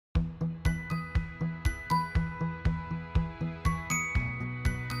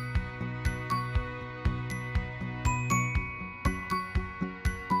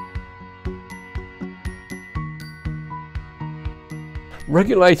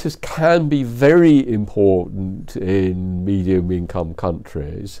Regulators can be very important in medium income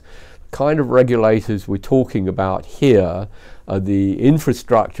countries. The kind of regulators we're talking about here are the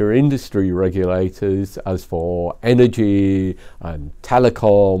infrastructure industry regulators, as for energy and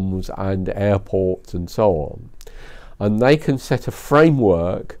telecoms and airports and so on. And they can set a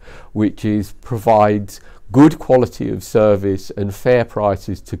framework which provides good quality of service and fair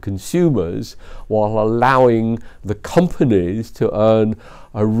prices to consumers, while allowing the companies to earn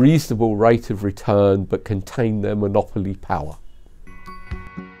a reasonable rate of return but contain their monopoly power.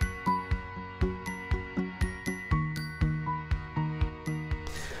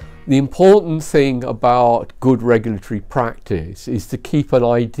 The important thing about good regulatory practice is to keep an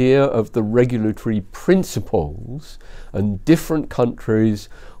idea of the regulatory principles, and different countries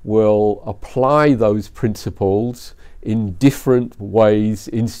will apply those principles in different ways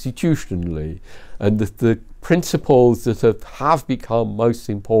institutionally. And the principles that have become most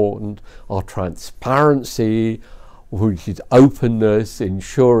important are transparency, which is openness,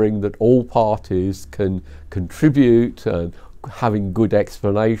 ensuring that all parties can contribute, and having good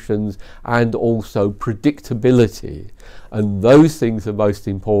explanations, and also predictability. And those things are most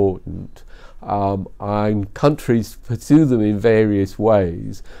important. And countries pursue them in various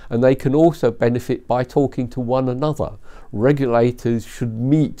ways, and they can also benefit by talking to one another. Regulators should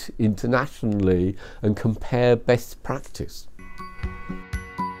meet internationally and compare best practice.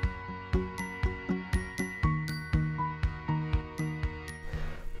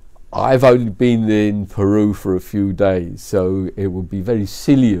 I've only been in Peru for a few days, so it would be very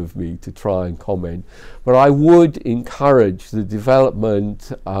silly of me to try and comment. But I would encourage the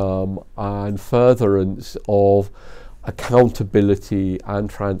development and furtherance of accountability and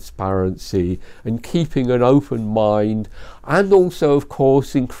transparency, and keeping an open mind, and also, of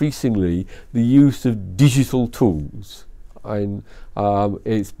course, increasingly the use of digital tools. And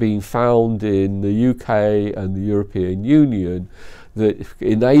it's been found in the UK and the European Union that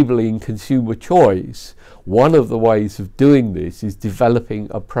enabling consumer choice, one of the ways of doing this is developing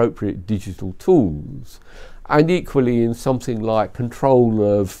appropriate digital tools. And equally, in something like control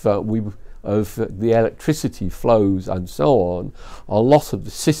of the electricity flows and so on, a lot of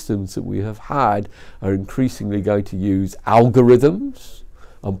the systems that we have had are increasingly going to use algorithms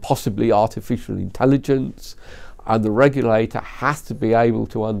and possibly artificial intelligence. And the regulator has to be able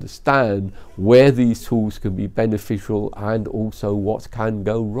to understand where these tools can be beneficial and also what can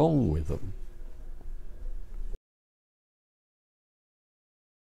go wrong with them.